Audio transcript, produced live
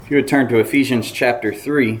If you would turn to Ephesians chapter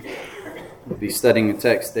 3, we'll be studying the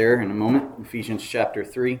text there in a moment. Ephesians chapter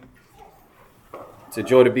 3. It's a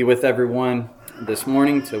joy to be with everyone this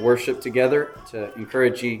morning, to worship together, to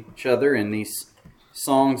encourage each other in these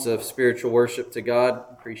songs of spiritual worship to God.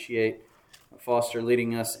 Appreciate Foster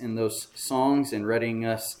leading us in those songs and readying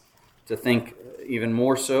us to think even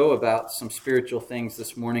more so about some spiritual things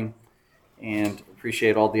this morning. And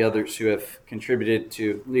appreciate all the others who have contributed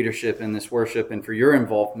to leadership in this worship and for your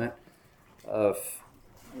involvement of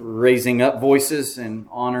raising up voices in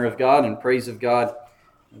honor of God and praise of God.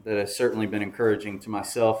 That has certainly been encouraging to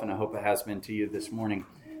myself, and I hope it has been to you this morning.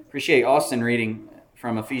 Appreciate Austin reading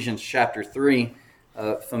from Ephesians chapter 3,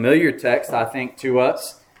 a familiar text, I think, to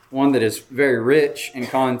us, one that is very rich in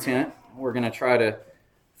content. We're going to try to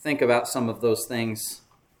think about some of those things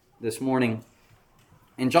this morning.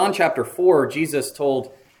 In John chapter 4, Jesus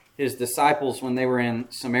told his disciples when they were in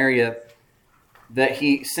Samaria that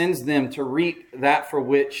he sends them to reap that for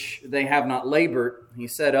which they have not labored. He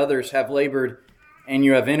said, "Others have labored, and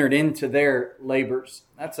you have entered into their labors."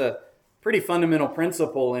 That's a pretty fundamental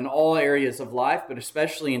principle in all areas of life, but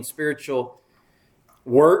especially in spiritual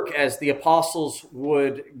work. As the apostles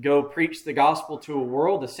would go preach the gospel to a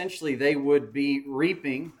world, essentially they would be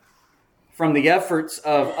reaping from the efforts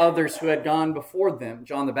of others who had gone before them.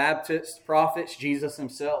 John the Baptist, prophets, Jesus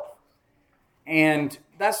himself. And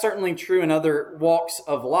that's certainly true in other walks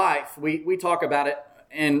of life. We talk about it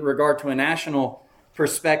in regard to a national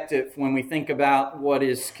perspective when we think about what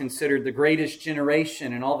is considered the greatest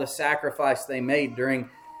generation and all the sacrifice they made during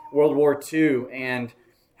World War II and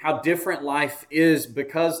how different life is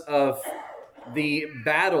because of the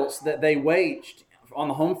battles that they waged on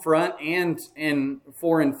the home front and in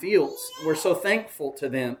foreign fields. We're so thankful to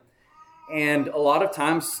them. And a lot of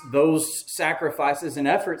times those sacrifices and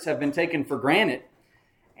efforts have been taken for granted.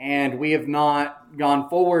 And we have not gone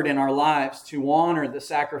forward in our lives to honor the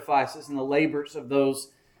sacrifices and the labors of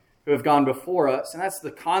those who have gone before us. And that's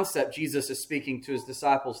the concept Jesus is speaking to his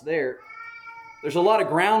disciples there. There's a lot of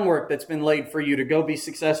groundwork that's been laid for you to go be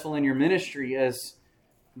successful in your ministry as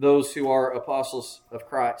those who are apostles of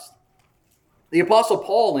Christ. The Apostle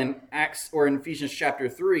Paul in Ephesians chapter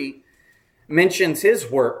 3 mentions his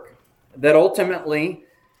work that ultimately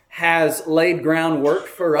has laid groundwork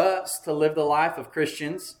for us to live the life of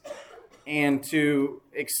Christians and to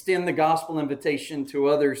extend the gospel invitation to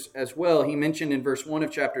others as well. He mentioned in verse 1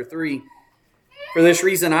 of chapter 3, "For this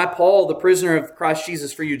reason I, Paul, the prisoner of Christ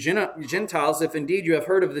Jesus for you Gentiles, if indeed you have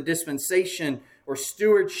heard of the dispensation or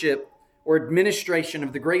stewardship or administration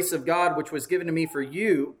of the grace of God which was given to me for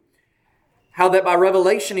you, how that by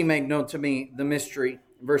revelation he made known to me the mystery."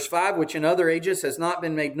 Verse 5, "Which in other ages has not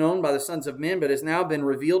been made known by the sons of men, but has now been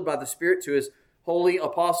revealed by the Spirit to his holy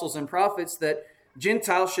apostles and prophets, that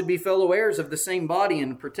Gentiles should be fellow heirs of the same body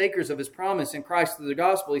and partakers of his promise in Christ through the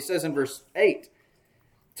gospel." He says in verse 8,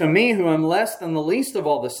 "To me, who am less than the least of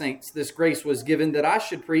all the saints, this grace was given that I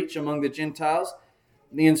should preach among the Gentiles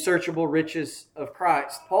the unsearchable riches of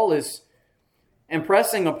Christ." Paul is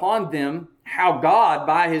impressing upon them how God,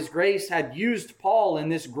 by his grace, had used Paul in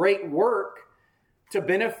this great work to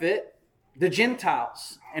benefit the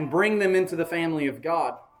Gentiles and bring them into the family of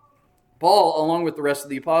God. Paul, along with the rest of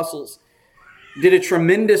the apostles, did a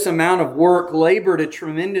tremendous amount of work, labored a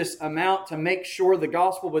tremendous amount to make sure the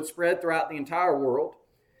gospel would spread throughout the entire world,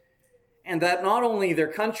 and that not only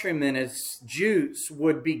their countrymen as Jews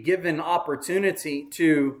would be given opportunity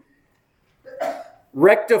to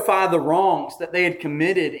rectify the wrongs that they had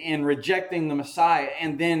committed in rejecting the Messiah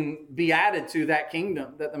and then be added to that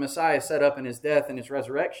kingdom that the Messiah set up in his death and his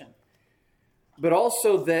resurrection. But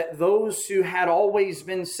also that those who had always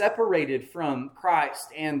been separated from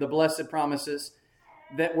Christ and the blessed promises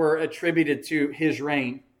that were attributed to his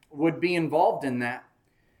reign would be involved in that.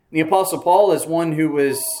 The Apostle Paul is one who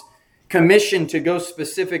was commissioned to go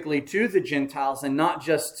specifically to the Gentiles and not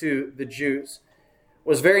just to the Jews.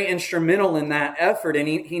 Was very instrumental in that effort, and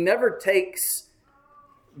he never takes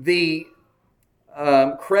the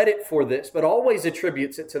credit for this, but always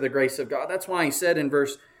attributes it to the grace of God. That's why he said in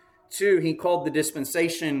verse 2, he called the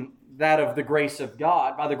dispensation that of the grace of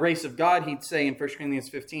God. By the grace of God, he'd say in 1 Corinthians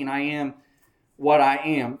 15, "I am what I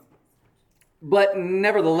am." But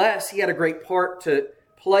nevertheless, he had a great part to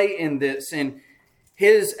play in this, and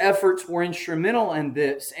his efforts were instrumental in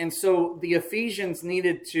this. And so the Ephesians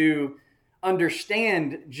needed to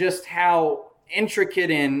understand just how intricate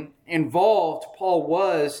and involved Paul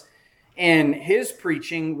was in his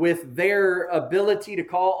preaching with their ability to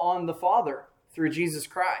call on the Father through Jesus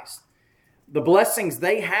Christ. The blessings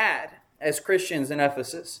they had as Christians in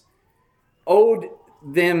Ephesus owed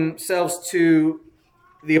themselves to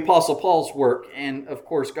the Apostle Paul's work and, of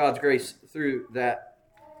course, God's grace through that.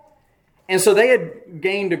 And so they had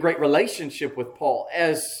gained a great relationship with Paul,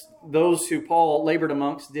 as those who Paul labored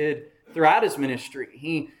amongst did throughout his ministry.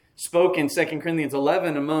 He spoke in 2 Corinthians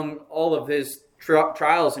 11 among all of his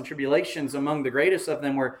trials and tribulations. Among the greatest of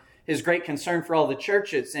them were his great concern for all the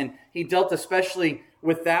churches. And he dealt especially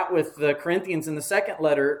with that with the Corinthians in the second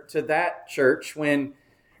letter to that church, when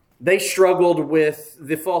they struggled with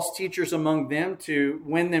the false teachers among them to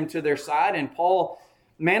win them to their side. And Paul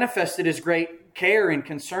manifested his great care and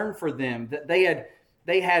concern for them, that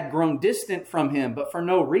they had grown distant from him, but for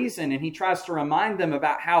no reason. And he tries to remind them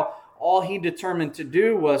about how all he determined to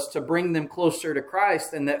do was to bring them closer to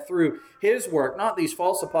Christ, and that through his work, not these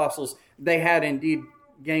false apostles, they had indeed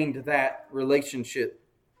gained that relationship.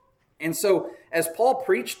 And so as Paul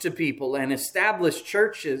preached to people and established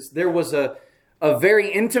churches, there was a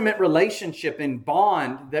very intimate relationship and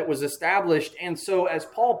bond that was established. And so as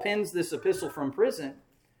Paul pens this epistle from prison,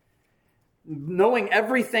 knowing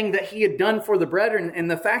everything that he had done for the brethren and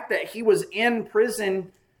the fact that he was in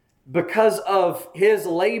prison because of his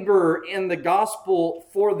labor in the gospel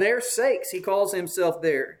for their sakes, he calls himself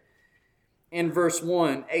there in verse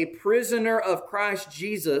 1, a prisoner of Christ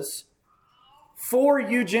Jesus for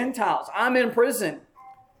you Gentiles. I'm in prison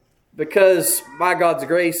because by God's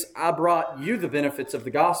grace, I brought you the benefits of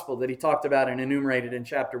the gospel that he talked about and enumerated in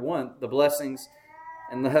chapter 1, the blessings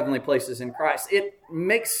and the heavenly places in Christ. It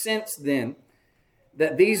makes sense then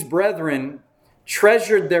that these brethren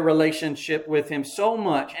treasured their relationship with him so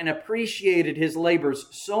much and appreciated his labors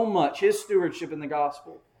so much, his stewardship in the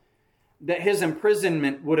gospel, that his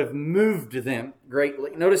imprisonment would have moved them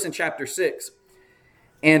greatly. Notice in chapter 6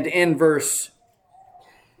 and in verse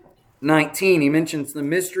 19, he mentions the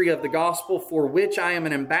mystery of the gospel for which I am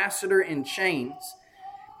an ambassador in chains.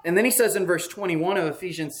 And then he says in verse 21 of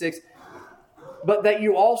Ephesians 6, but that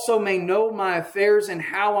you also may know my affairs and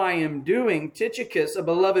how I am doing, Tychicus, a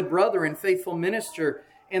beloved brother and faithful minister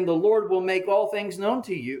in the Lord, will make all things known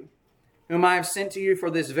to you, whom I have sent to you for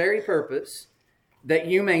this very purpose, that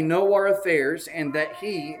you may know our affairs and that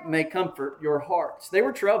he may comfort your hearts. They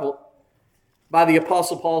were troubled by the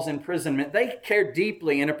Apostle Paul's imprisonment. They cared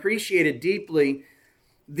deeply and appreciated deeply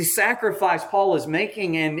the sacrifice Paul is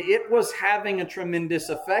making, and it was having a tremendous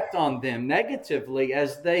effect on them negatively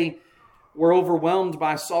as they were overwhelmed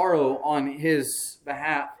by sorrow on his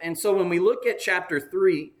behalf. And so when we look at chapter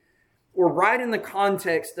 3, we're right in the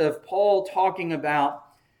context of Paul talking about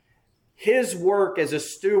his work as a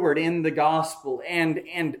steward in the gospel and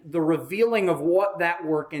the revealing of what that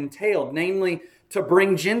work entailed, namely to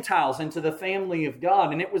bring Gentiles into the family of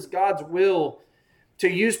God. And it was God's will to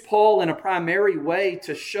use Paul in a primary way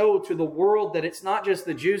to show to the world that it's not just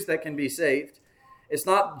the Jews that can be saved. It's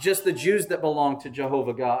not just the Jews that belong to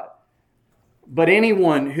Jehovah God, but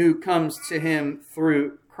anyone who comes to him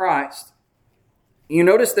through Christ. You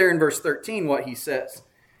notice there in verse 13 what he says.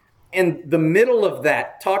 In the middle of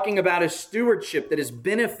that, talking about his stewardship that has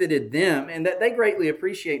benefited them and that they greatly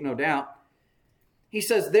appreciate, no doubt. He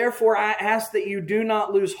says, therefore I ask that you do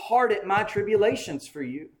not lose heart at my tribulations for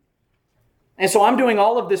you. And so I'm doing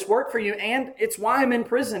all of this work for you, and it's why I'm in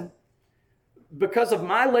prison. Because of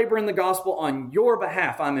my labor in the gospel on your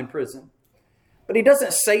behalf, I'm in prison. But he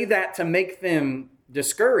doesn't say that to make them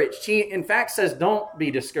discouraged. He, in fact, says, don't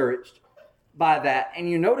be discouraged by that. And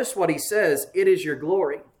you notice what he says, it is your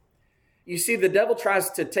glory. You see, the devil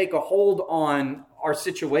tries to take a hold on our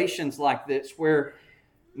situations like this, where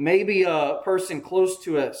maybe a person close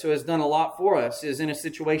to us who has done a lot for us is in a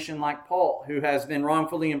situation like Paul, who has been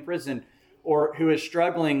wrongfully imprisoned, or who is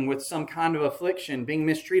struggling with some kind of affliction, being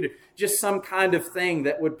mistreated, just some kind of thing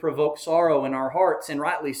that would provoke sorrow in our hearts, and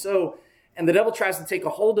rightly so. And the devil tries to take a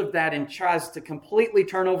hold of that and tries to completely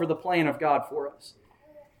turn over the plan of God for us.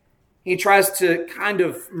 He tries to kind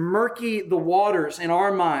of murky the waters in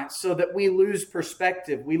our minds so that we lose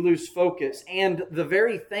perspective, we lose focus. And the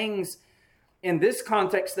very things in this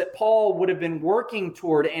context that Paul would have been working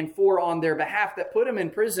toward and for on their behalf that put him in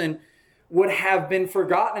prison would have been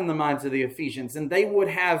forgotten in the minds of the Ephesians. And they would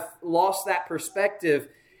have lost that perspective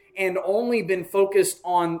and only been focused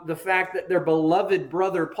on the fact that their beloved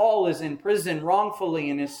brother Paul is in prison wrongfully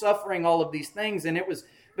and is suffering all of these things. And it was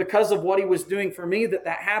because of what he was doing for me that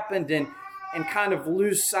happened, and kind of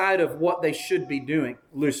lose sight of what they should be doing,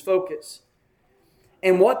 lose focus.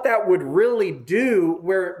 And what that would really do,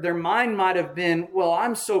 where their mind might have been, well,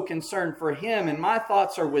 I'm so concerned for him and my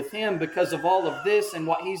thoughts are with him because of all of this and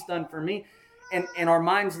what he's done for me. And our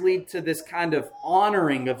minds lead to this kind of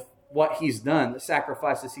honoring of what he's done, the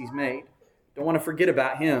sacrifices he's made. Don't want to forget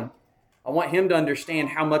about him. I want him to understand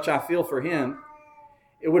how much I feel for him.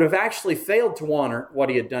 it would have actually failed to honor what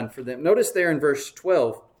he had done for them. Notice there in verse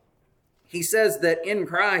 12, he says that in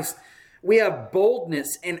Christ we have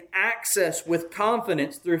boldness and access with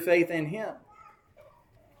confidence through faith in him.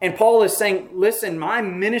 And Paul is saying, listen, my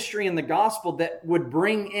ministry in the gospel that would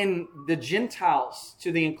bring in the Gentiles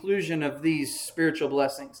to the inclusion of these spiritual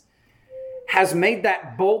blessings has made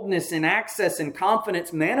that boldness and access and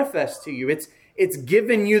confidence manifest to you. It's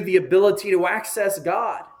given you the ability to access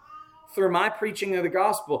God through my preaching of the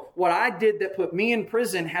gospel. What I did that put me in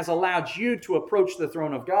prison has allowed you to approach the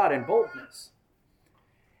throne of God in boldness.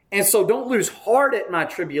 And so don't lose heart at my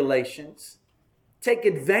tribulations. Take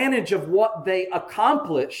advantage of what they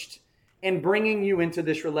accomplished in bringing you into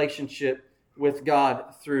this relationship with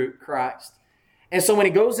God through Christ. And so when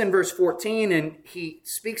he goes in verse 14 and he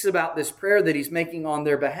speaks about this prayer that he's making on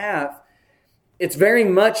their behalf, it's very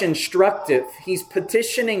much instructive. He's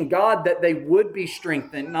petitioning God that they would be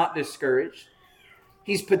strengthened, not discouraged.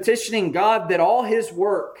 He's petitioning God that all his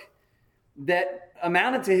work that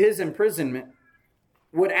amounted to his imprisonment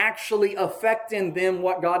would actually affect in them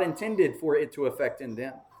what God intended for it to affect in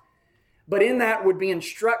them. But in that would be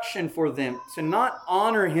instruction for them to not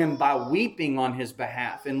honor him by weeping on his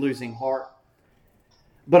behalf and losing heart,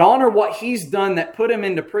 but honor what he's done that put him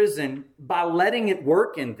into prison by letting it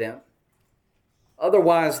work in them.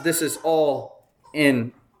 Otherwise, this is all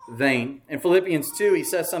in vain. In Philippians 2, he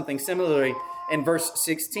says something similarly. In verse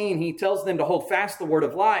 16, he tells them to hold fast the word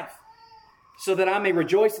of life, so that I may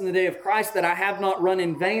rejoice in the day of Christ, that I have not run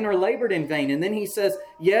in vain or labored in vain. And then he says,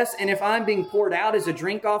 yes, and if I'm being poured out as a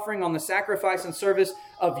drink offering on the sacrifice and service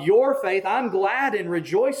of your faith, I'm glad and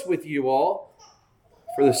rejoice with you all.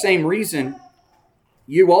 For the same reason,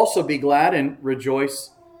 you also be glad and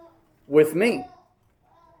rejoice with me.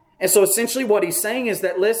 And so essentially what he's saying is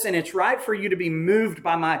that, listen, it's right for you to be moved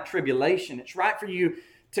by my tribulation. It's right for you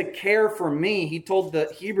to care for me. He told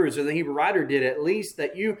the Hebrews, or the Hebrew writer did at least,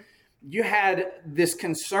 that you had this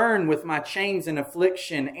concern with my chains and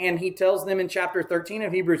affliction. And he tells them in chapter 13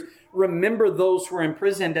 of Hebrews, remember those who are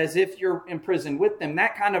imprisoned as if you're imprisoned with them.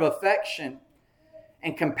 That kind of affection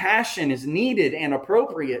and compassion is needed and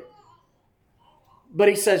appropriate. But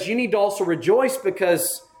he says you need to also rejoice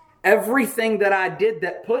because everything that I did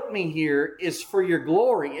that put me here is for your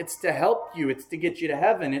glory. It's to help you. It's to get you to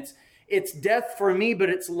heaven. It's death for me, but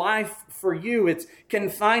it's life for you. It's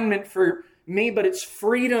confinement for me, but it's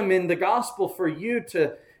freedom in the gospel for you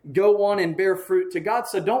to go on and bear fruit to God.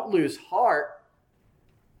 So don't lose heart,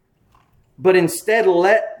 but instead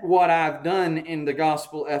let what I've done in the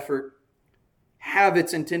gospel effort have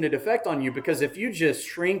its intended effect on you. Because if you just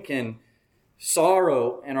shrink in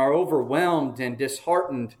sorrow and are overwhelmed and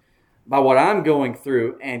disheartened by what I'm going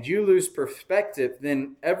through and you lose perspective,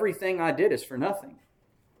 then everything I did is for nothing.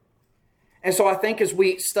 And so I think as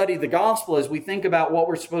we study the gospel, as we think about what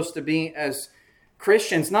we're supposed to be as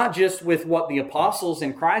Christians, not just with what the apostles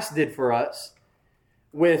in Christ did for us,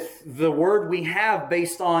 with the word we have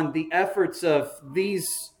based on the efforts of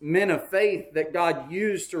these men of faith that God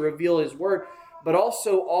used to reveal his word, but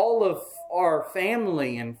also all of our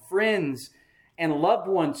family and friends and loved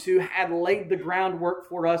ones who had laid the groundwork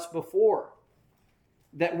for us before.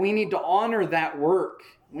 That we need to honor that work.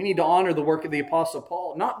 We need to honor the work of the Apostle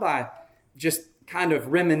Paul, not by just kind of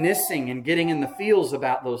reminiscing and getting in the feels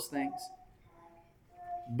about those things,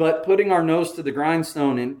 but putting our nose to the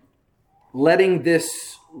grindstone and letting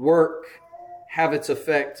this work have its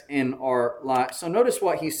effect in our lives. So notice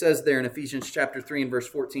what he says there in Ephesians chapter 3 and verse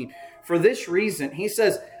 14. For this reason, he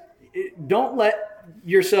says, don't let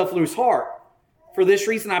yourself lose heart. For this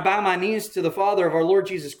reason, I bow my knees to the Father of our Lord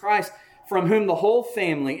Jesus Christ, from whom the whole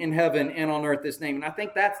family in heaven and on earth is named. And I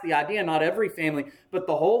think that's the idea, not every family, but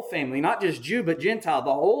the whole family, not just Jew, but Gentile,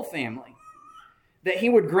 the whole family. That he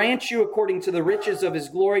would grant you according to the riches of his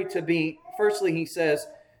glory to be, firstly, he says,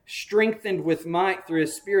 strengthened with might through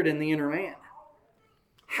his Spirit in the inner man.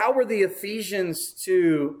 How were the Ephesians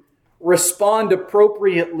to respond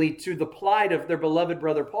appropriately to the plight of their beloved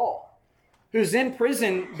brother Paul, who's in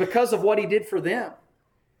prison because of what he did for them?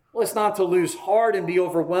 Well, it's not to lose heart and be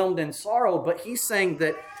overwhelmed in sorrow, but he's saying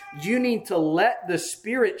that you need to let the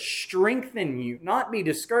Spirit strengthen you, not be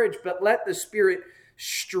discouraged, but let the Spirit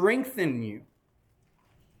strengthen you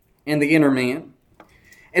in the inner man.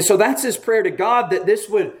 And so that's his prayer to God, that this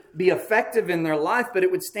would be effective in their life, but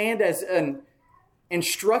it would stand as an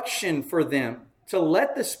instruction for them to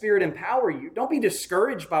let the Spirit empower you. Don't be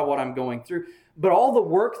discouraged by what I'm going through, but all the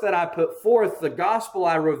work that I put forth, the gospel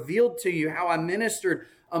I revealed to you, how I ministered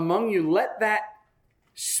among you, let that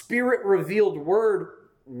Spirit-revealed word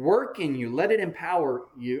work in you. Let it empower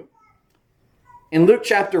you. In Luke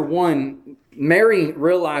chapter 1, Mary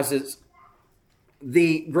realizes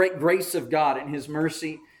the great grace of God and His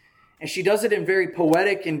mercy. And she does it in very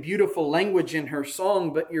poetic and beautiful language in her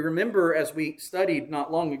song. But you remember, as we studied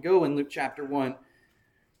not long ago in Luke chapter 1,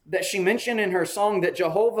 that she mentioned in her song that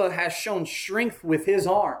Jehovah has shown strength with His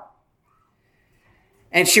arm.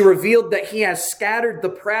 And she revealed that He has scattered the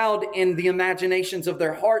proud in the imaginations of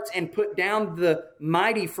their hearts and put down the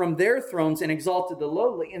mighty from their thrones and exalted the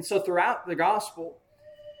lowly. And so throughout the gospel,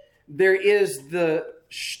 there is the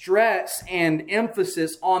stress and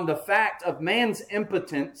emphasis on the fact of man's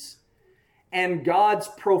impotence and God's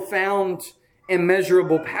profound,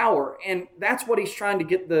 immeasurable power. And that's what he's trying to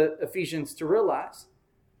get the Ephesians to realize.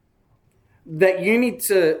 That you need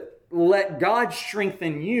to let God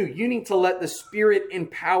strengthen you. You need to let the Spirit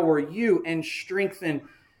empower you and strengthen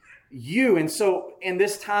you. And so in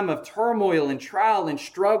this time of turmoil and trial and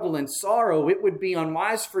struggle and sorrow, it would be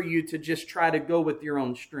unwise for you to just try to go with your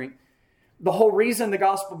own strength. The whole reason the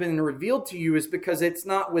gospel has been revealed to you is because it's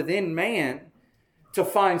not within man to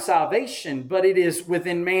find salvation, but it is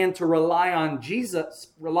within man to rely on Jesus,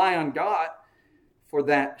 rely on God for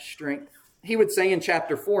that strength. He would say in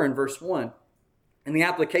chapter 4 and verse 1, in the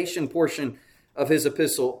application portion of his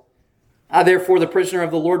epistle, I therefore, the prisoner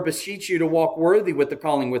of the Lord, beseech you to walk worthy with the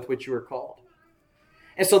calling with which you are called.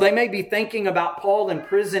 And so they may be thinking about Paul in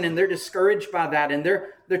prison and they're discouraged by that and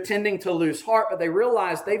they're tending to lose heart, but they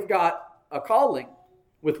realize they've got a calling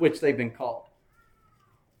with which they've been called.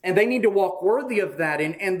 And they need to walk worthy of that.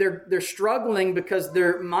 And they're struggling because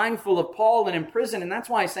they're mindful of Paul and in prison. And that's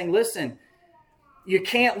why he's saying, listen, you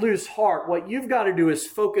can't lose heart. What you've got to do is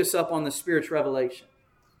focus up on the Spirit's revelation.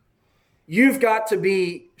 You've got to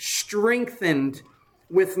be strengthened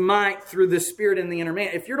with might through the Spirit in the inner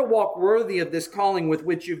man. If you're to walk worthy of this calling with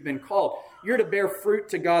which you've been called, you're to bear fruit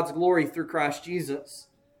to God's glory through Christ Jesus.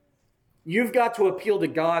 You've got to appeal to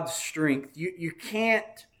God's strength. You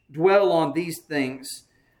can't dwell on these things,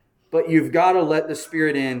 but you've got to let the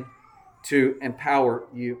Spirit in to empower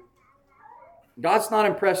you. God's not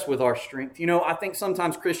impressed with our strength. You know, I think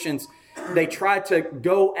sometimes Christians, they try to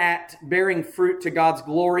go at bearing fruit to God's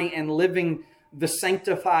glory and living the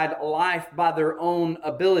sanctified life by their own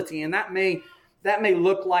ability. And that may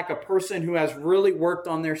look like a person who has really worked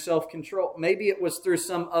on their self-control. Maybe it was through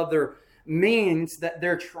some other means that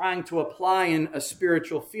they're trying to apply in a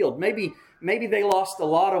spiritual field. Maybe they lost a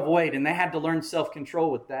lot of weight and they had to learn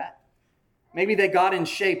self-control with that. Maybe they got in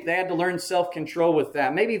shape. They had to learn self-control with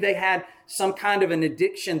that. Maybe they had some kind of an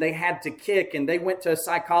addiction they had to kick and they went to a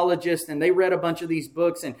psychologist and they read a bunch of these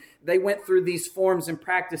books and they went through these forms and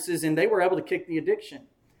practices and they were able to kick the addiction.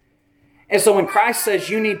 And so when Christ says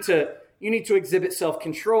you need to exhibit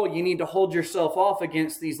self-control, you need to hold yourself off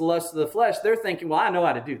against these lusts of the flesh, they're thinking, well, I know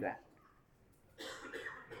how to do that.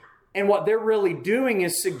 And what they're really doing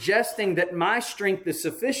is suggesting that my strength is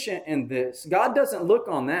sufficient in this. God doesn't look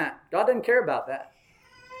on that. God doesn't care about that.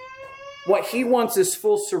 What He wants is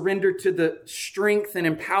full surrender to the strength and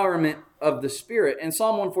empowerment of the Spirit. In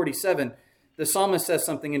Psalm 147, the psalmist says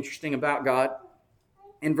something interesting about God.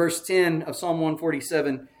 In verse 10 of Psalm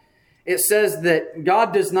 147, it says that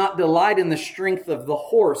God does not delight in the strength of the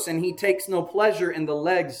horse, and He takes no pleasure in the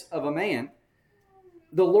legs of a man.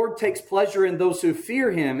 The Lord takes pleasure in those who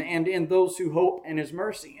fear Him and in those who hope in His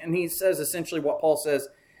mercy. And he says essentially what Paul says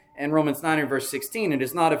in Romans 9 and verse 16. It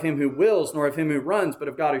is not of him who wills nor of him who runs, but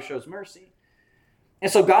of God who shows mercy.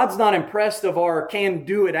 And so God's not impressed of our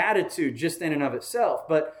can-do-it attitude just in and of itself,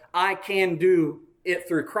 but I can do it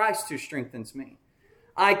through Christ who strengthens me.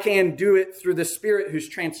 I can do it through the Spirit who's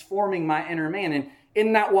transforming my inner man. And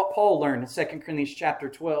isn't that what Paul learned in 2 Corinthians chapter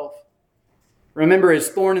 12? Remember his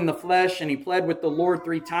thorn in the flesh, and he pled with the Lord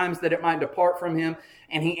 3 times that it might depart from him.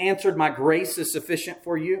 And he answered, my grace is sufficient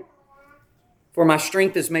for you, for my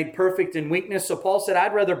strength is made perfect in weakness. So Paul said,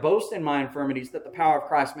 I'd rather boast in my infirmities that the power of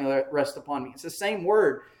Christ may rest upon me. It's the same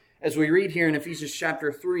word as we read here in Ephesians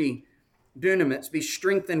chapter 3, dunamis, be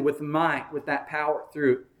strengthened with might, with that power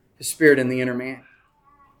through the Spirit in the inner man.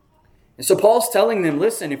 And so Paul's telling them,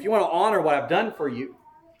 listen, if you want to honor what I've done for you,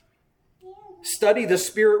 study the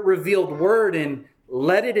Spirit-revealed word and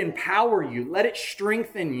let it empower you. Let it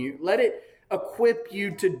strengthen you. Let it equip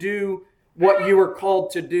you to do what you are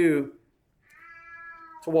called to do,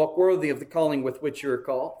 to walk worthy of the calling with which you are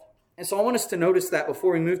called. And so I want us to notice that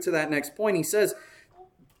before we move to that next point. He says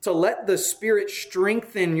to let the Spirit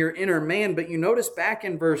strengthen your inner man. But you notice back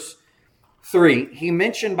in verse 3, he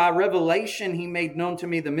mentioned by revelation he made known to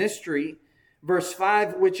me the mystery. Verse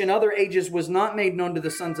 5, which in other ages was not made known to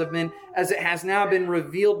the sons of men, as it has now been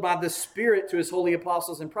revealed by the Spirit to His holy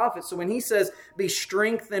apostles and prophets. So when he says, be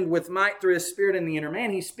strengthened with might through His Spirit in the inner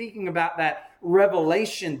man, he's speaking about that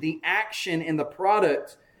revelation, the action and the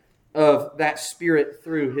product of that Spirit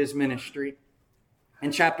through his ministry.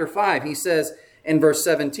 In chapter 5, he says in verse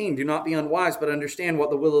 17, do not be unwise, but understand what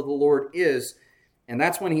the will of the Lord is. And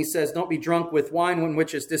that's when he says, don't be drunk with wine, in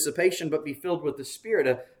which is dissipation, but be filled with the Spirit.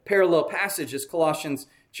 A parallel passage is Colossians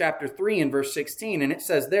chapter 3 and verse 16. And it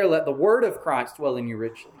says there, let the word of Christ dwell in you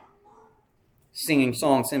richly, singing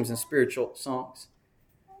songs, hymns, and spiritual songs.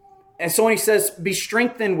 And so when he says, be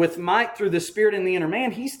strengthened with might through the Spirit in the inner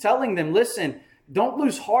man, he's telling them, listen, don't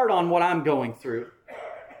lose heart on what I'm going through.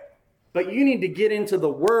 But you need to get into the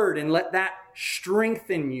Word and let that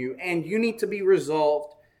strengthen you. And you need to be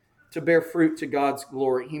resolved to bear fruit to God's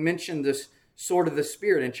glory. He mentioned this sword of the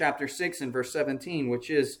Spirit in chapter 6 and verse 17, which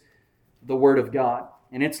is the Word of God.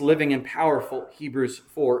 And it's living and powerful, Hebrews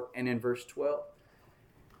 4 and in verse 12.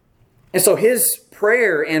 And so his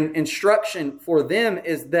prayer and instruction for them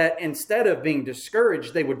is that instead of being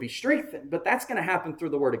discouraged, they would be strengthened. But that's going to happen through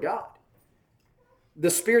the Word of God. The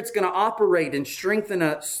Spirit's going to operate and strengthen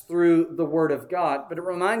us through the Word of God. But it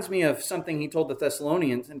reminds me of something he told the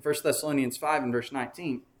Thessalonians in 1 Thessalonians 5 and verse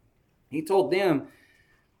 19. He told them,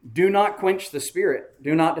 do not quench the Spirit.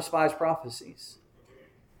 Do not despise prophecies.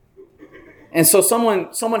 And so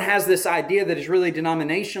someone has this idea that is really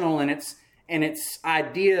denominational, and it's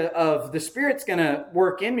idea of the Spirit's going to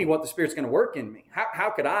work in me what the Spirit's going to work in me. How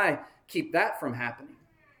could I keep that from happening?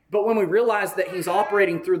 But when we realize that he's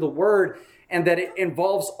operating through the Word and that it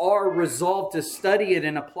involves our resolve to study it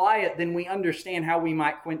and apply it, then we understand how we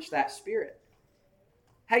might quench that Spirit.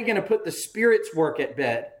 How are you going to put the Spirit's work at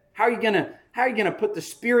bed? How are you going to put the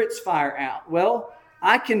Spirit's fire out? Well,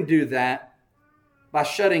 I can do that by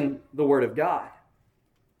shutting the Word of God,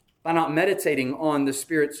 by not meditating on the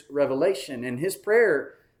Spirit's revelation. And his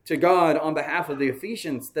prayer to God on behalf of the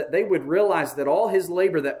Ephesians, that they would realize that all his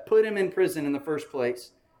labor that put him in prison in the first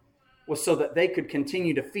place was so that they could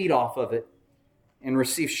continue to feed off of it and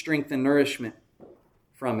receive strength and nourishment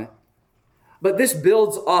from it. But this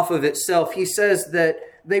builds off of itself. He says that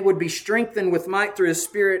they would be strengthened with might through his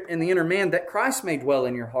Spirit in the inner man, that Christ may dwell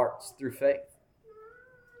in your hearts through faith.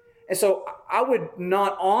 And so I would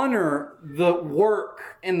not honor the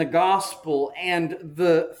work in the gospel and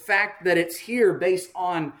the fact that it's here based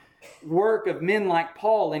on work of men like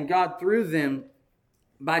Paul and God through them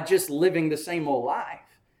by just living the same old life,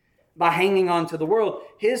 by hanging on to the world.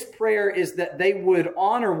 His prayer is that they would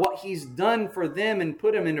honor what he's done for them and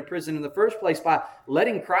put them into prison in the first place by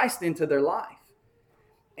letting Christ into their life.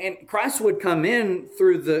 And Christ would come in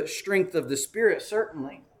through the strength of the Spirit,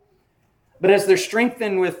 certainly. But as they're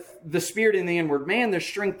strengthened with the Spirit in the inward man, they're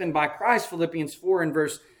strengthened by Christ, Philippians 4 and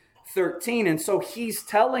verse 13. And so he's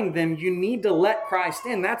telling them, you need to let Christ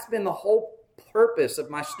in. That's been the whole purpose of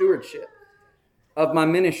my stewardship, of my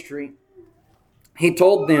ministry. He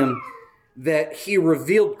told them that he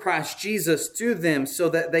revealed Christ Jesus to them so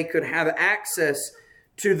that they could have access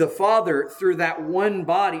to the Father through that one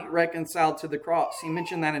body reconciled to the cross. He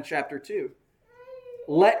mentioned that in chapter 2.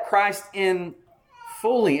 Let Christ in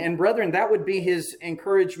fully. And brethren, that would be his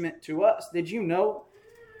encouragement to us. Did you know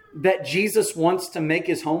that Jesus wants to make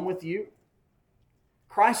his home with you?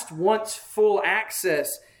 Christ wants full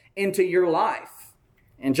access into your life.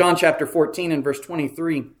 In John chapter 14 and verse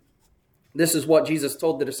 23, this is what Jesus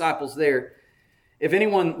told the disciples there. If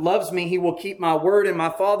anyone loves me, he will keep my word, and my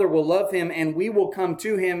Father will love him, and we will come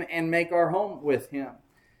to him and make our home with him.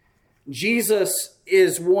 Jesus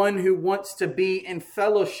is one who wants to be in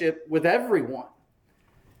fellowship with everyone,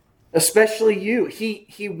 especially you.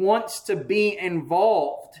 He wants to be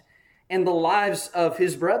involved in the lives of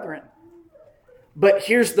his brethren. But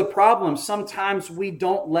here's the problem. Sometimes we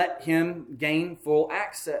don't let him gain full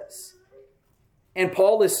access. And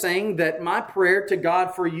Paul is saying that my prayer to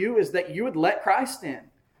God for you is that you would let Christ in.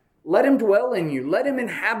 Let him dwell in you. Let him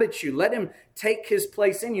inhabit you. Let him take his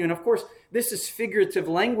place in you. And of course, this is figurative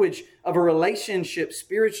language of a relationship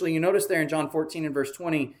spiritually. You notice there in John 14 and verse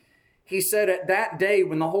 20, he said at that day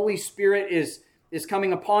when the Holy Spirit is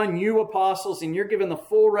coming upon you apostles and you're given the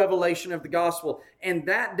full revelation of the gospel, and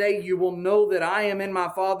that day you will know that I am in my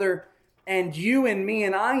Father, and you in me,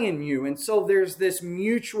 and I in you. And so there's this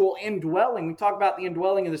mutual indwelling. We talk about the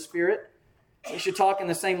indwelling of the Spirit. We should talk in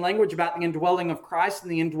the same language about the indwelling of Christ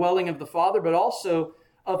and the indwelling of the Father, but also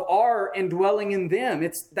of our indwelling in them.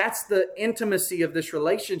 That's the intimacy of this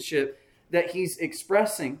relationship that he's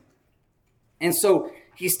expressing. And so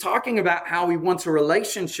he's talking about how he wants a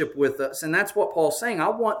relationship with us. And that's what Paul's saying. I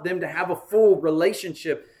want them to have a full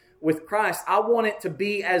relationship with Christ. I want it to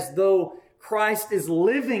be as though Christ is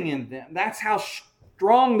living in them. That's how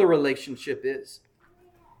strong the relationship is.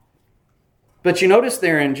 But you notice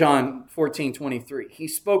there in John 14:23, he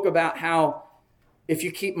spoke about how if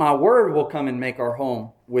you keep my word, we'll come and make our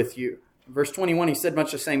home with you. Verse 21, he said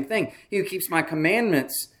much the same thing. He who keeps my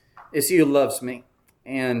commandments is he who loves me,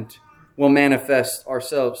 and will manifest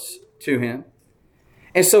ourselves to him.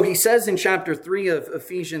 And so he says in chapter 3 of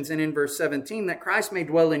Ephesians and in verse 17 that Christ may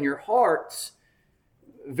dwell in your hearts.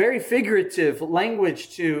 Very figurative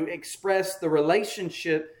language to express the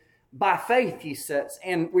relationship by faith, he says.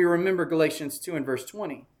 And we remember Galatians 2 and verse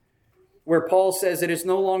 20, where Paul says, it is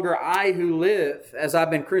no longer I who live, as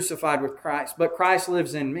I've been crucified with Christ, but Christ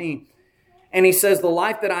lives in me. And he says, the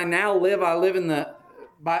life that I now live, I live in the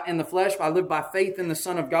flesh, but I live by faith in the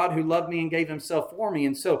Son of God who loved me and gave himself for me.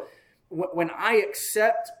 And so when I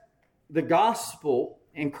accept the gospel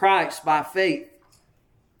in Christ by faith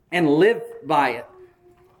and live by it,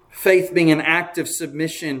 faith being an act of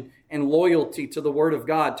submission and loyalty to the Word of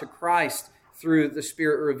God, to Christ through the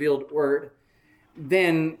Spirit-revealed Word,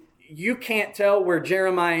 then you can't tell where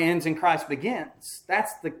Jeremiah ends and Christ begins.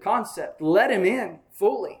 That's the concept. Let him in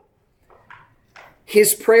fully.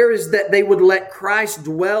 His prayer is that they would let Christ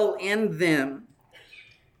dwell in them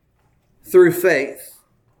through faith.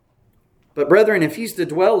 But brethren, if he's to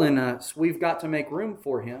dwell in us, we've got to make room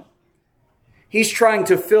for him. He's trying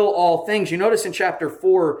to fill all things. You notice in chapter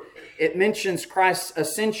 4, it mentions Christ's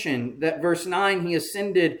ascension, that verse 9, he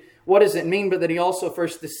ascended. What does it mean? But that he also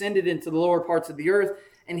first descended into the lower parts of the earth.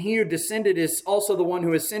 And he who descended is also the one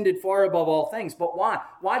who ascended far above all things. But why?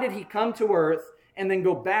 Why did he come to earth and then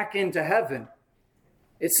go back into heaven?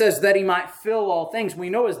 It says that he might fill all things. We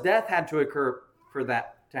know his death had to occur for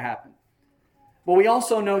that to happen. But we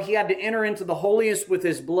also know he had to enter into the holiest with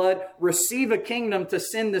his blood, receive a kingdom to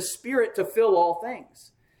send the Spirit to fill all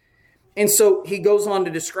things. And so he goes on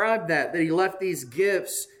to describe that he left these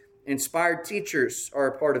gifts. Inspired teachers are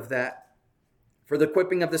a part of that. For the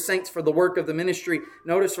equipping of the saints, for the work of the ministry.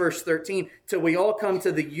 Notice verse 13. Till we all come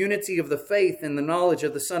to the unity of the faith and the knowledge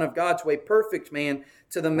of the Son of God, to a perfect man,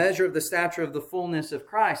 to the measure of the stature of the fullness of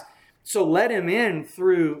Christ. So let him in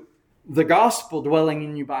through the gospel dwelling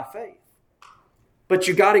in you by faith. But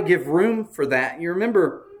you got to give room for that. You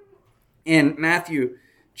remember in Matthew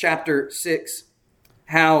chapter 6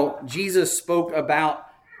 how Jesus spoke about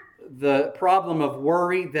the problem of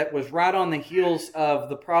worry that was right on the heels of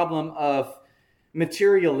the problem of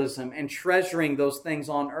materialism and treasuring those things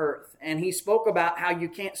on earth. And he spoke about how you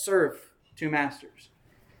can't serve two masters.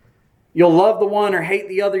 You'll love the one or hate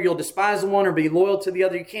the other. You'll despise the one or be loyal to the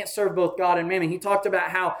other. You can't serve both God and mammon. He talked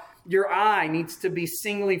about how your eye needs to be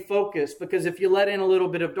singly focused, because if you let in a little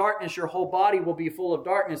bit of darkness, your whole body will be full of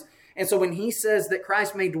darkness. And so when he says that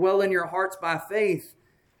Christ may dwell in your hearts by faith,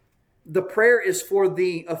 the prayer is for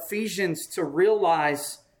the Ephesians to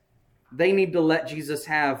realize they need to let Jesus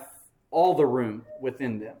have all the room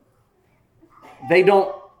within them. They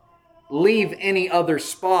don't leave any other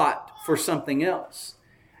spot for something else.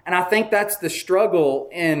 And I think that's the struggle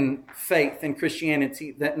in faith and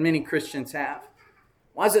Christianity that many Christians have.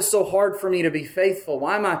 Why is it so hard for me to be faithful?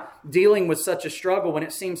 Why am I dealing with such a struggle when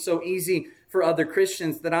it seems so easy for other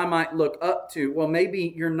Christians that I might look up to? Well,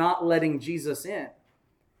 maybe you're not letting Jesus in.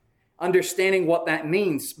 Understanding what that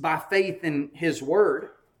means by faith in his word.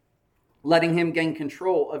 Letting him gain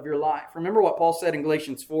control of your life. Remember what Paul said in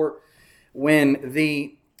Galatians 4 when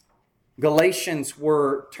the Galatians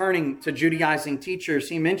were turning to Judaizing teachers.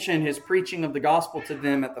 He mentioned his preaching of the gospel to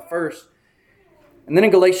them at the first. And then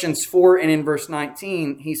in Galatians 4 and in verse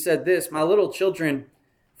 19, he said this, my little children,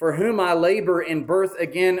 for whom I labor in birth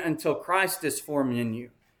again until Christ is formed in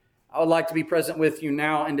you. I would like to be present with you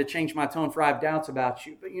now and to change my tone, for I have doubts about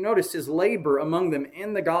you. But you notice his labor among them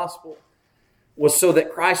in the gospel was so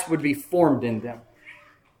that Christ would be formed in them.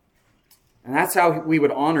 And that's how we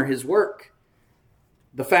would honor his work.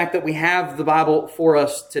 The fact that we have the Bible for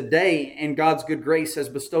us today and God's good grace has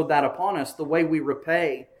bestowed that upon us, the way we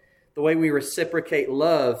repay, the way we reciprocate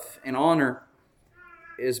love and honor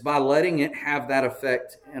is by letting it have that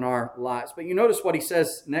effect in our lives. But you notice what he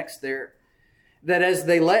says next there, that as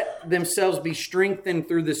they let themselves be strengthened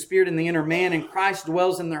through the Spirit in the inner man and Christ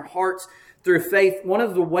dwells in their hearts through faith, one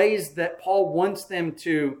of the ways that Paul wants them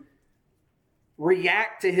to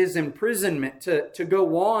react to his imprisonment, to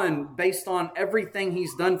go on based on everything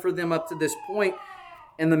he's done for them up to this point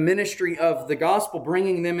in the ministry of the gospel,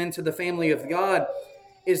 bringing them into the family of God,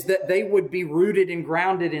 is that they would be rooted and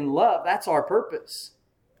grounded in love. That's our purpose.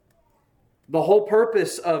 The whole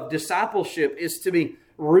purpose of discipleship is to be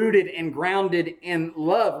rooted and grounded in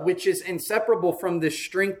love, which is inseparable from the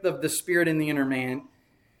strength of the Spirit in the inner man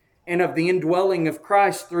and of the indwelling of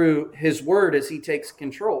Christ through his word as he takes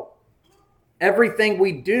control. Everything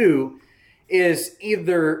we do is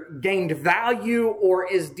either gained value or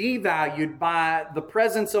is devalued by the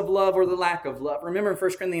presence of love or the lack of love. Remember in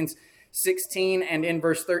 1 Corinthians 16 and in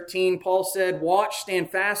verse 13, Paul said, "Watch,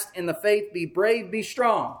 stand fast in the faith, be brave, be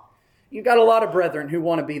strong." You've got a lot of brethren who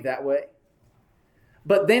want to be that way.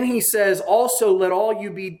 But then he says, also let all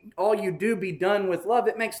you do be done with love.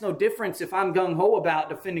 It makes no difference if I'm gung-ho about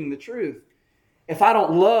defending the truth. If I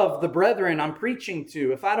don't love the brethren I'm preaching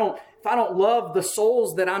to, if I don't love the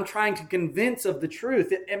souls that I'm trying to convince of the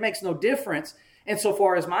truth, it makes no difference. And so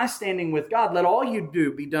far as my standing with God, let all you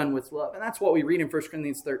do be done with love. And that's what we read in 1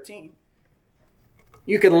 Corinthians 13.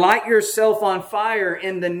 You can light yourself on fire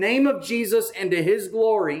in the name of Jesus and to His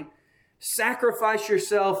glory. Sacrifice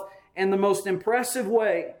yourself in the most impressive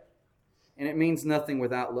way. And it means nothing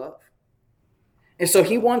without love. And so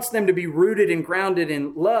He wants them to be rooted and grounded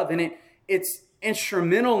in love. And it's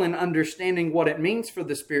instrumental in understanding what it means for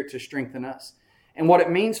the Spirit to strengthen us and what it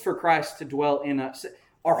means for Christ to dwell in us.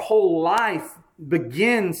 Our whole life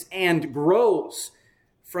begins and grows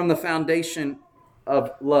from the foundation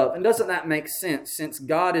of love. And doesn't that make sense? Since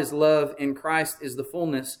God is love and Christ is the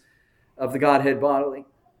fullness of the Godhead bodily.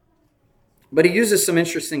 But He uses some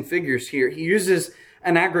interesting figures here. He uses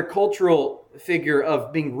an agricultural figure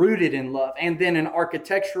of being rooted in love and then an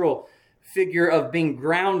architectural figure of being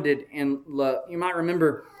grounded in love. You might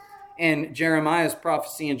remember in Jeremiah's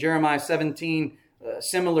prophecy in Jeremiah 17,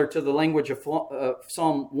 similar to the language of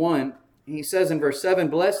Psalm 1, he says in verse 7,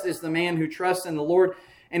 "Blessed is the man who trusts in the Lord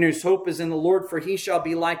and whose hope is in the Lord, for he shall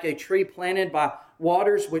be like a tree planted by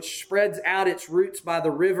waters, which spreads out its roots by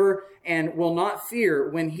the river and will not fear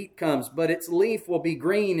when heat comes, but its leaf will be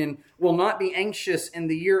green and will not be anxious in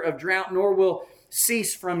the year of drought, nor will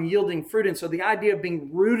cease from yielding fruit." And so the idea of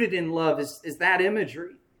being rooted in love is that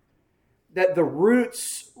imagery. That the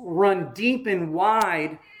roots run deep and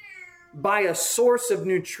wide by a source of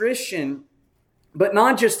nutrition, but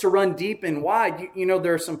not just to run deep and wide. You know,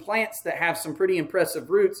 there are some plants that have some pretty impressive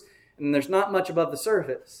roots, and there's not much above the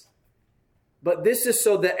surface. But this is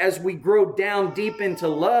so that as we grow down deep into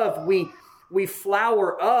love, we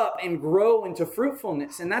flower up and grow into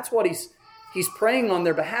fruitfulness. And that's what he's praying on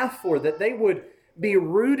their behalf for, that they would be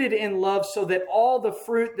rooted in love so that all the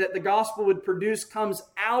fruit that the gospel would produce comes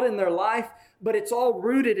out in their life, but it's all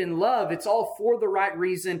rooted in love. It's all for the right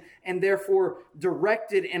reason and therefore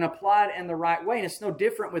directed and applied in the right way. And it's no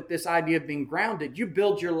different with this idea of being grounded. You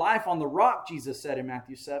build your life on the rock, Jesus said in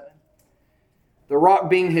Matthew 7. The rock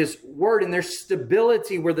being His word, and there's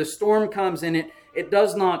stability where the storm comes and it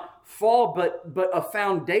does not fall, but a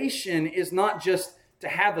foundation is not just to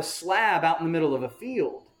have a slab out in the middle of a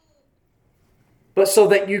field, but so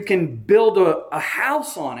that you can build a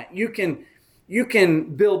house on it. You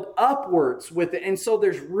can build upwards with it. And so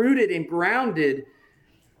there's rooted and grounded.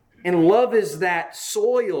 And love is that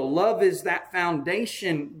soil. Love is that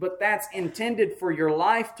foundation. But that's intended for your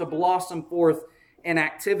life to blossom forth in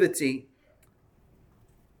activity,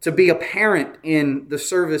 to be apparent in the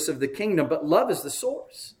service of the kingdom. But love is the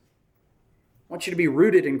source. I want you to be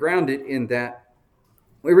rooted and grounded in that.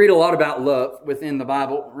 We read a lot about love within the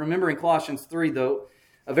Bible. Remember in Colossians 3, though,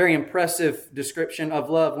 a very impressive description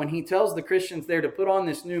of love when he tells the Christians there to put on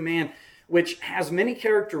this new man, which has many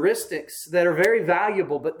characteristics that are very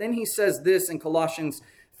valuable. But then he says this in Colossians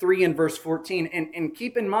 3 and verse 14. And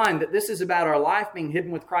keep in mind that this is about our life being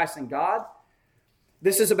hidden with Christ in God.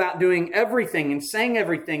 This is about doing everything and saying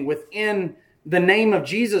everything within the name of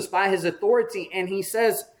Jesus by His authority. And he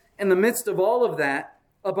says, in the midst of all of that,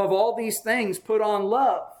 above all these things, put on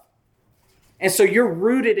love. And so you're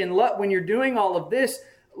rooted in love. When you're doing all of this,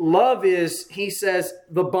 love is, he says,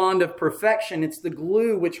 the bond of perfection. It's the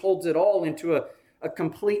glue which holds it all into a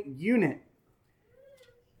complete unit.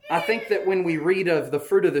 I think that when we read of the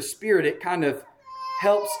fruit of the Spirit, it kind of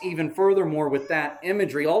helps even furthermore with that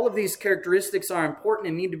imagery. All of these characteristics are important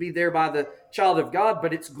and need to be there by the child of God,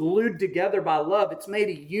 but it's glued together by love. It's made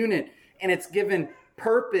a unit, and it's given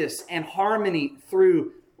purpose and harmony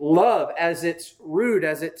through love as its root,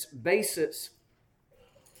 as its basis.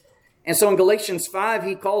 And so in Galatians 5,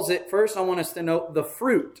 he calls it, first I want us to note, the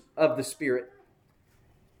fruit of the Spirit.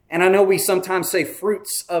 And I know we sometimes say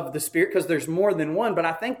fruits of the Spirit because there's more than one, but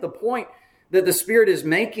I think the point that the Spirit is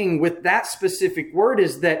making with that specific word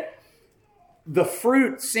is that the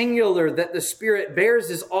fruit, singular, that the Spirit bears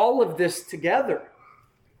is all of this together.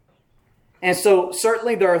 And so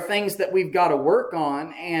certainly there are things that we've got to work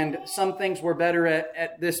on, and some things we're better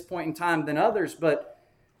at this point in time than others. But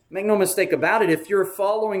make no mistake about it, if you're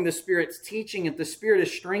following the Spirit's teaching, if the Spirit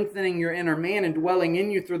is strengthening your inner man and dwelling in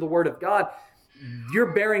you through the Word of God,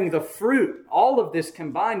 you're bearing the fruit, all of this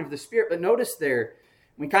combined of the Spirit. But notice there,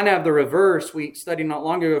 We kind of have the reverse. We studied not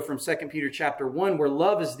long ago from 2 Peter chapter 1, where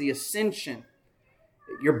love is the ascension.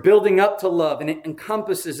 You're building up to love, and it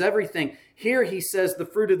encompasses everything. Here he says the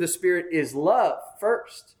fruit of the Spirit is love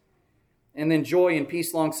first, and then joy and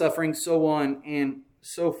peace, long-suffering, so on and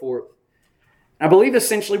so forth. I believe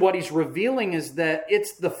essentially what he's revealing is that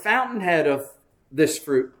it's the fountainhead of this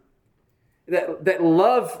fruit. That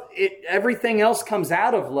love, everything else comes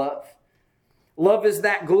out of love. Love is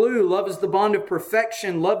that glue. Love is the bond of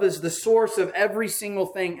perfection. Love is the source of every single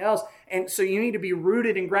thing else. And so you need to be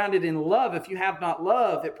rooted and grounded in love. If you have not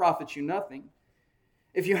love, it profits you nothing.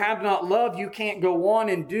 If you have not love, you can't go on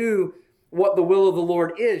and do what the will of the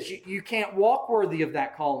Lord is. You can't walk worthy of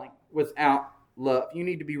that calling without love. You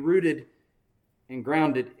need to be rooted and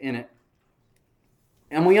grounded in it.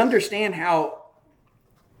 And we understand how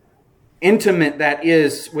intimate that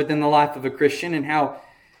is within the life of a Christian, and how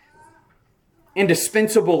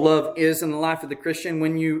indispensable love is in the life of the Christian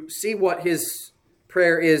when you see what his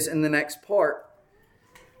prayer is in the next part.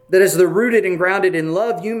 That as the rooted and grounded in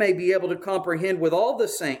love, you may be able to comprehend with all the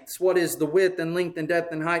saints what is the width and length and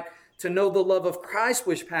depth and height, to know the love of Christ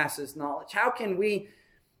which passes knowledge. How can we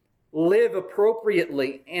live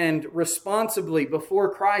appropriately and responsibly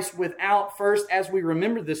before Christ without first, as we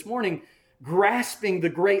remember this morning, grasping the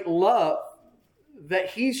great love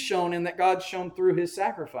that He's shown and that God's shown through His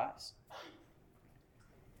sacrifice?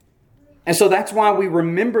 And so that's why we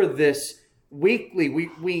remember this weekly.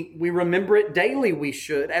 We remember it daily, we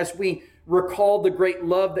should, as we recall the great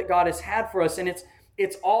love that God has had for us. And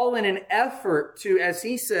it's all in an effort to, as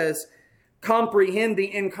he says, comprehend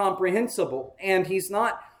the incomprehensible. And he's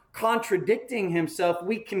not contradicting himself.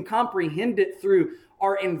 We can comprehend it through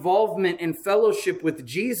our involvement in fellowship with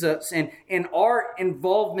Jesus, and in our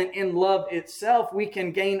involvement in love itself, we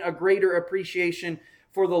can gain a greater appreciation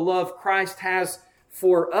for the love Christ has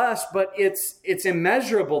for us, but it's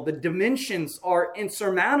immeasurable. The dimensions are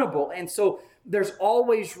insurmountable. And so there's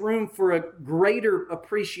always room for a greater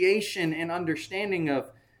appreciation and understanding of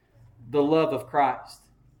the love of Christ.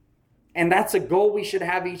 And that's a goal we should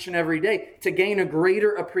have each and every day, to gain a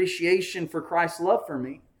greater appreciation for Christ's love for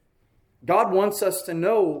me. God wants us to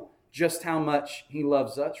know just how much He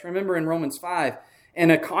loves us. Remember in Romans 5, in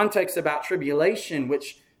a context about tribulation,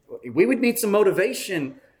 which we would need some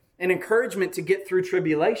motivation and encouragement to get through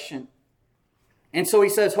tribulation. And so he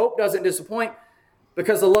says, hope doesn't disappoint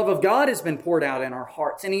because the love of God has been poured out in our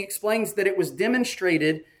hearts. And he explains that it was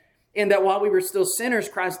demonstrated in that while we were still sinners,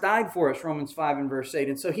 Christ died for us, Romans 5 and verse 8.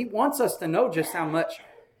 And so he wants us to know just how much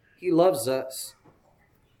He loves us.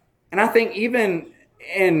 And I think even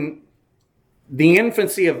in the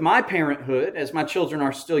infancy of my parenthood, as my children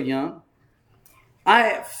are still young,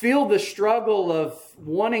 I feel the struggle of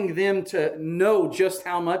wanting them to know just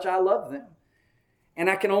how much I love them. And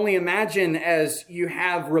I can only imagine as you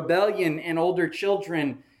have rebellion in older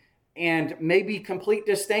children and maybe complete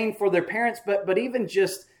disdain for their parents, but even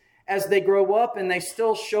just as they grow up and they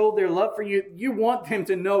still show their love for you, you want them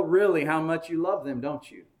to know really how much you love them,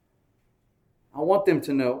 don't you? I want them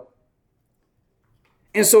to know.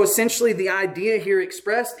 And so essentially the idea here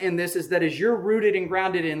expressed in this is that as you're rooted and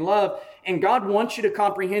grounded in love, and God wants you to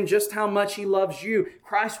comprehend just how much He loves you,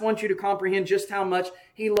 Christ wants you to comprehend just how much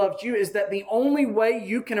He loves you, is that the only way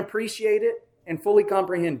you can appreciate it and fully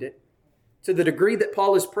comprehend it, to the degree that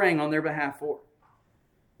Paul is praying on their behalf for,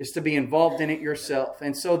 is to be involved in it yourself.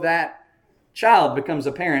 And so that child becomes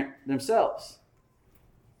a parent themselves.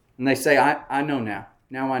 And they say, I know now.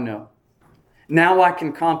 Now I know. Now I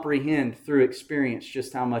can comprehend through experience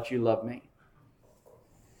just how much you love me.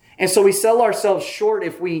 And so we sell ourselves short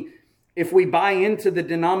if we buy into the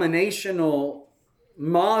denominational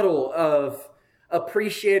model of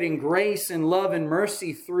appreciating grace and love and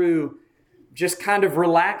mercy through just kind of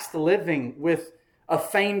relaxed living with a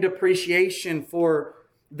feigned appreciation for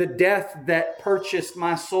the death that purchased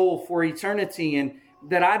my soul for eternity, and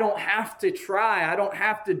that I don't have to try, I don't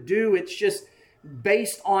have to do, it's just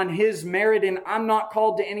based on His merit, and I'm not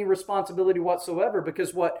called to any responsibility whatsoever,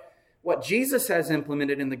 because what Jesus has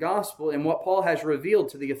implemented in the gospel and what Paul has revealed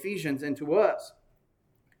to the Ephesians and to us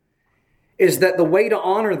is that the way to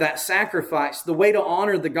honor that sacrifice, the way to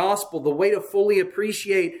honor the gospel, the way to fully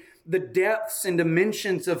appreciate the depths and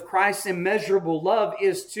dimensions of Christ's immeasurable love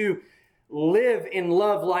is to live in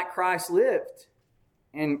love like Christ lived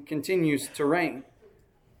and continues to reign.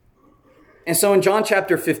 And so in John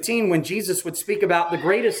chapter 15, when Jesus would speak about the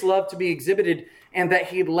greatest love to be exhibited and that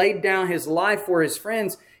He laid down His life for His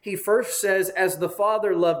friends, He first says, as the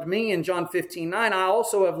Father loved me in John 15:9, I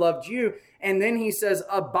also have loved you. And then He says,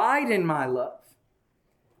 abide in my love.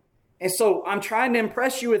 And so I'm trying to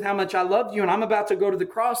impress you with how much I love you, and I'm about to go to the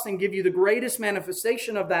cross and give you the greatest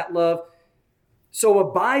manifestation of that love. So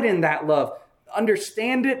abide in that love.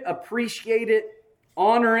 Understand it, appreciate it,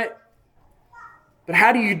 honor it. But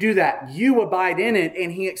how do you do that? You abide in it,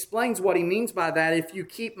 and he explains what he means by that. If you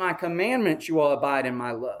keep my commandments, you will abide in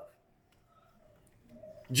my love.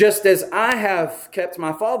 Just as I have kept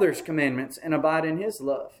my Father's commandments and abide in his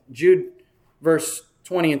love. Jude verse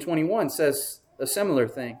 20 and 21 says a similar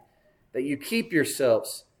thing, that you keep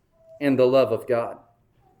yourselves in the love of God.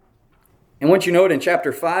 And once you know it, in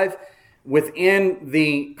chapter 5, within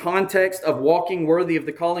the context of walking worthy of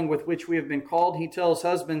the calling with which we have been called, he tells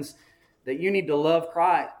husbands that you need to love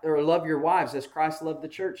Christ, or love your wives as Christ loved the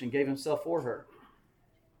church and gave himself for her.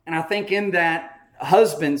 And I think in that,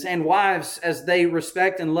 husbands and wives, as they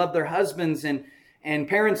respect and love their husbands, and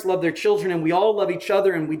parents love their children, and we all love each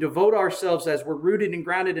other, and we devote ourselves as we're rooted and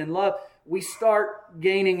grounded in love, we start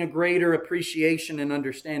gaining a greater appreciation and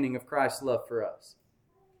understanding of Christ's love for us.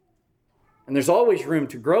 And there's always room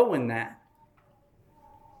to grow in that.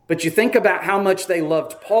 But you think about how much they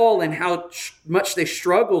loved Paul and how much they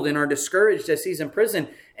struggled and are discouraged as he's in prison.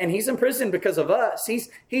 And he's in prison because of us.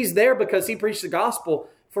 He's there because he preached the gospel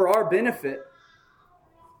for our benefit.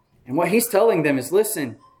 And what he's telling them is,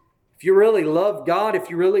 listen, if you really love God, if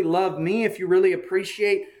you really love me, if you really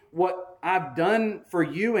appreciate what I've done for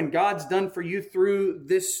you and God's done for you through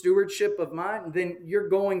this stewardship of mine, then you're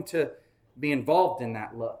going to be involved in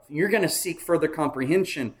that love. You're going to seek further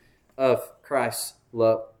comprehension of Christ's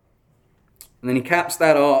love. And then he caps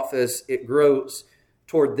that off as it grows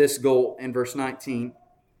toward this goal in verse 19,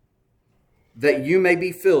 that you may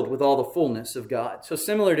be filled with all the fullness of God. So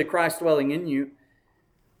similar to Christ dwelling in you,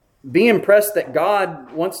 be impressed that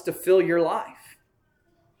God wants to fill your life.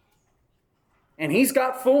 And he's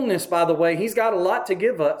got fullness, by the way. He's got a lot to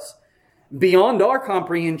give us beyond our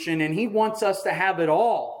comprehension, and he wants us to have it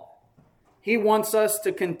all. He wants us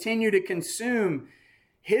to continue to consume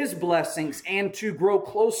his blessings and to grow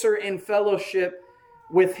closer in fellowship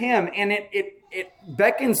with him. And it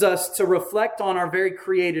beckons us to reflect on our very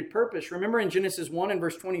created purpose. Remember in Genesis 1 and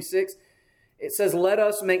verse 26, it says, let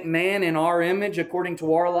us make man in our image according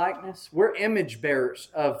to our likeness. We're image bearers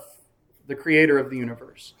of the creator of the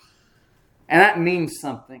universe. And that means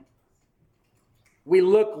something. We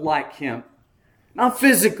look like him. Not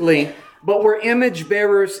physically, but we're image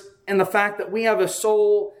bearers in the fact that we have a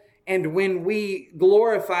soul, and when we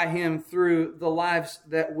glorify him through the lives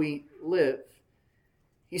that we live.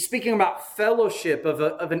 He's speaking about fellowship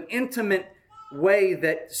of an intimate way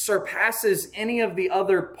that surpasses any of the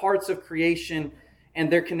other parts of creation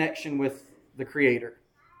and their connection with the Creator.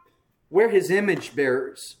 We're his image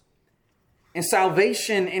bearers. And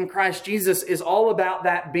salvation in Christ Jesus is all about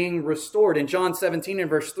that being restored. In John 17 and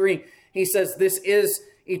verse 3, he says, this is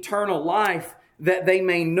eternal life, that they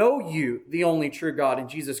may know you, the only true God, and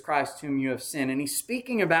Jesus Christ whom you have sent. And he's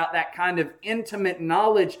speaking about that kind of intimate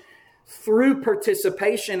knowledge through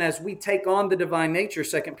participation as we take on the divine nature,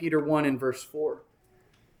 2 Peter 1 and verse 4.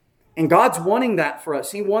 And God's wanting that for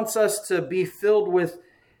us. He wants us to be filled with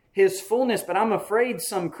his fullness, but I'm afraid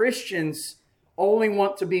some Christians only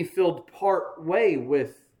want to be filled part way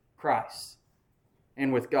with Christ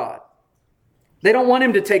and with God. They don't want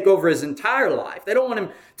him to take over his entire life. They don't want him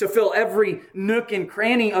to fill every nook and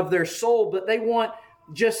cranny of their soul, but they want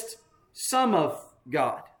just some of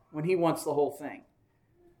God when he wants the whole thing.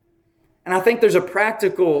 And I think there's a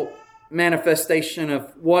practical manifestation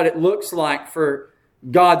of what it looks like for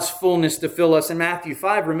God's fullness to fill us. In Matthew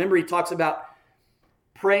 5, remember he talks about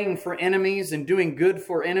praying for enemies and doing good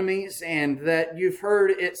for enemies, and that you've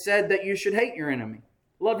heard it said that you should hate your enemy.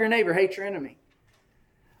 Love your neighbor, hate your enemy.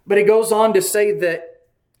 But he goes on to say that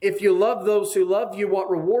if you love those who love you, what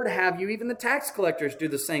reward have you? Even the tax collectors do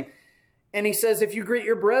the same. And he says, if you greet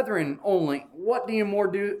your brethren only, what do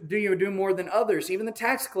you do more than others? Even the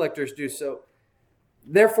tax collectors do so.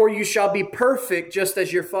 Therefore you shall be perfect just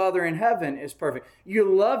as your Father in heaven is perfect.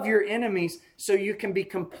 You love your enemies so you can be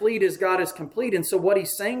complete as God is complete. And so what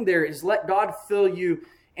he's saying there is let God fill you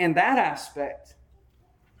in that aspect.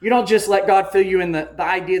 You don't just let God fill you in the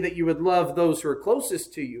idea that you would love those who are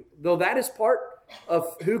closest to you, though that is part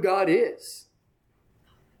of who God is.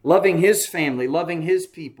 Loving his family, loving his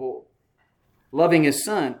people, loving his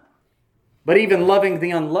son, but even loving the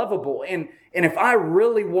unlovable. And if I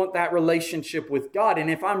really want that relationship with God, and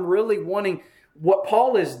if I'm really wanting what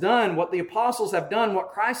Paul has done, what the apostles have done, what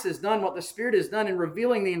Christ has done, what the Spirit has done in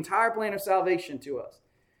revealing the entire plan of salvation to us,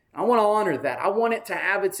 I want to honor that. I want it to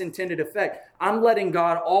have its intended effect. I'm letting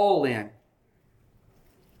God all in.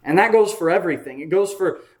 And that goes for everything. It goes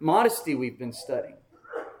for modesty we've been studying.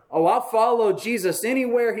 Oh, I'll follow Jesus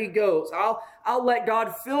anywhere He goes. I'll let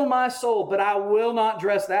God fill my soul, but I will not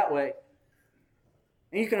dress that way.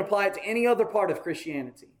 And you can apply it to any other part of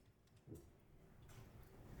Christianity.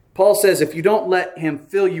 Paul says if you don't let Him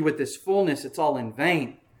fill you with this fullness, it's all in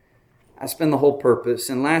vain. That's been the whole purpose.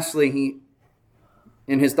 And lastly, he,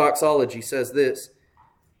 in his doxology, says this: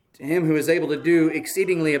 to Him who is able to do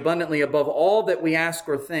exceedingly abundantly above all that we ask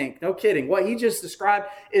or think. No kidding. What he just described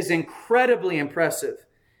is incredibly impressive.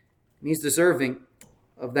 And He's deserving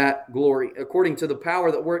of that glory. According to the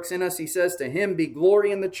power that works in us, he says, to Him be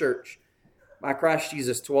glory in the church by Christ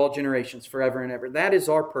Jesus to all generations forever and ever. That is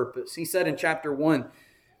our purpose. He said in chapter 1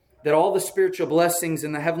 that all the spiritual blessings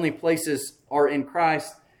in the heavenly places are in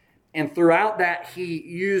Christ. And throughout that, he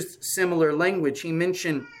used similar language. He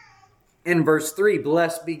mentioned in verse 3,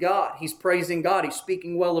 blessed be God. He's praising God. He's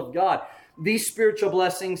speaking well of God. These spiritual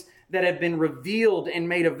blessings that have been revealed and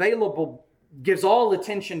made available gives all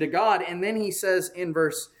attention to God. And then he says in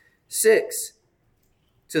verse 6,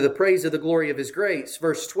 to the praise of the glory of His grace.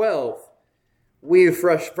 Verse 12, we who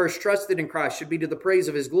first trusted in Christ should be to the praise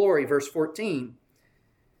of His glory. Verse 14,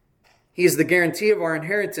 He is the guarantee of our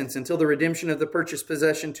inheritance until the redemption of the purchased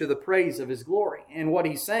possession to the praise of His glory. And what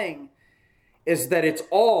he's saying is that it's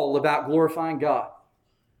all about glorifying God.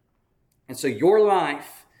 And so your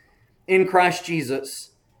life in Christ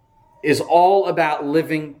Jesus is all about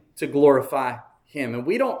living to glorify Him. And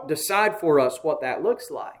we don't decide for us what that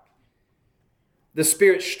looks like. The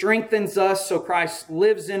Spirit strengthens us so Christ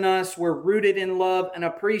lives in us. We're rooted in love and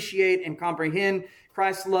appreciate and comprehend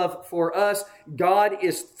Christ's love for us. God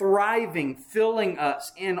is thriving, filling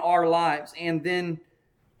us in our lives, and then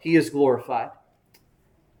He is glorified.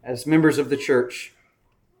 As members of the church,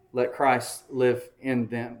 let Christ live in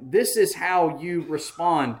them. This is how you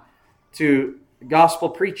respond to gospel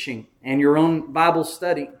preaching and your own Bible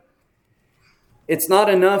study. It's not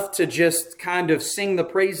enough to just kind of sing the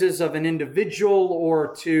praises of an individual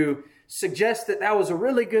or to suggest that that was a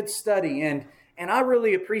really good study. And I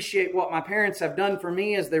really appreciate what my parents have done for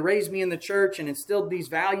me as they raised me in the church and instilled these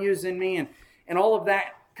values in me and all of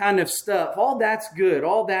that kind of stuff. All that's good.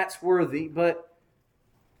 All that's worthy. But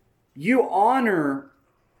you honor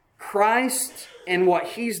Christ and what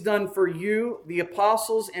He's done for you, the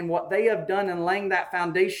apostles, and what they have done in laying that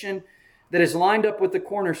foundation that is lined up with the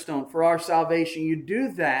cornerstone for our salvation. You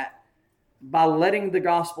do that by letting the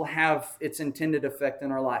gospel have its intended effect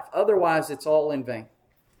in our life. Otherwise, it's all in vain.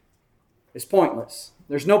 It's pointless.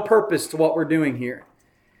 There's no purpose to what we're doing here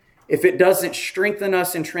if it doesn't strengthen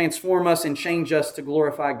us and transform us and change us to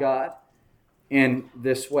glorify God in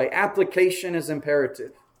this way. Application is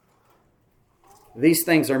imperative. These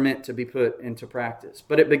things are meant to be put into practice.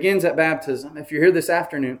 But it begins at baptism. If you're here this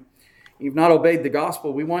afternoon, you've not obeyed the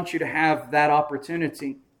gospel, we want you to have that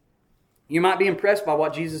opportunity. You might be impressed by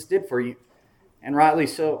what Jesus did for you, and rightly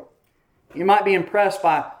so. You might be impressed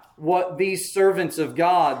by what these servants of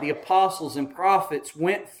God, the apostles and prophets,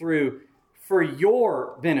 went through for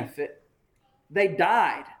your benefit. They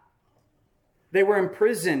died. They were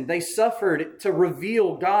imprisoned. They suffered to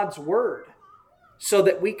reveal God's word so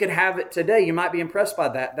that we could have it today. You might be impressed by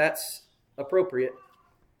that. That's appropriate.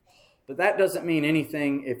 But that doesn't mean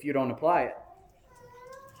anything if you don't apply it.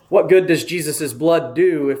 What good does Jesus' blood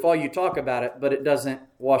do if all you talk about it, but it doesn't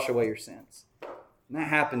wash away your sins? And that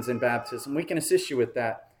happens in baptism. We can assist you with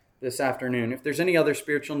that this afternoon. If there's any other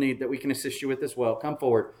spiritual need that we can assist you with as well, come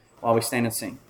forward while we stand and sing.